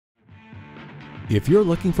If you're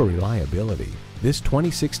looking for reliability, this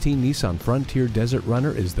 2016 Nissan Frontier Desert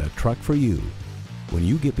Runner is the truck for you. When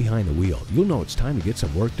you get behind the wheel, you'll know it's time to get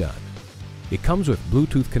some work done. It comes with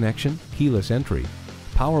Bluetooth connection, keyless entry,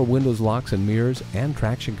 power windows, locks and mirrors, and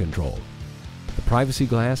traction control. The privacy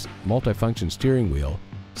glass, multifunction steering wheel,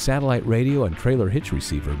 satellite radio, and trailer hitch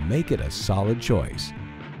receiver make it a solid choice.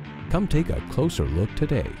 Come take a closer look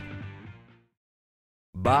today.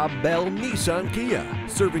 Bob Bell Nissan Kia,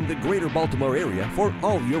 serving the greater Baltimore area for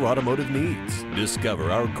all your automotive needs.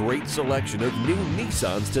 Discover our great selection of new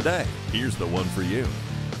Nissans today. Here's the one for you.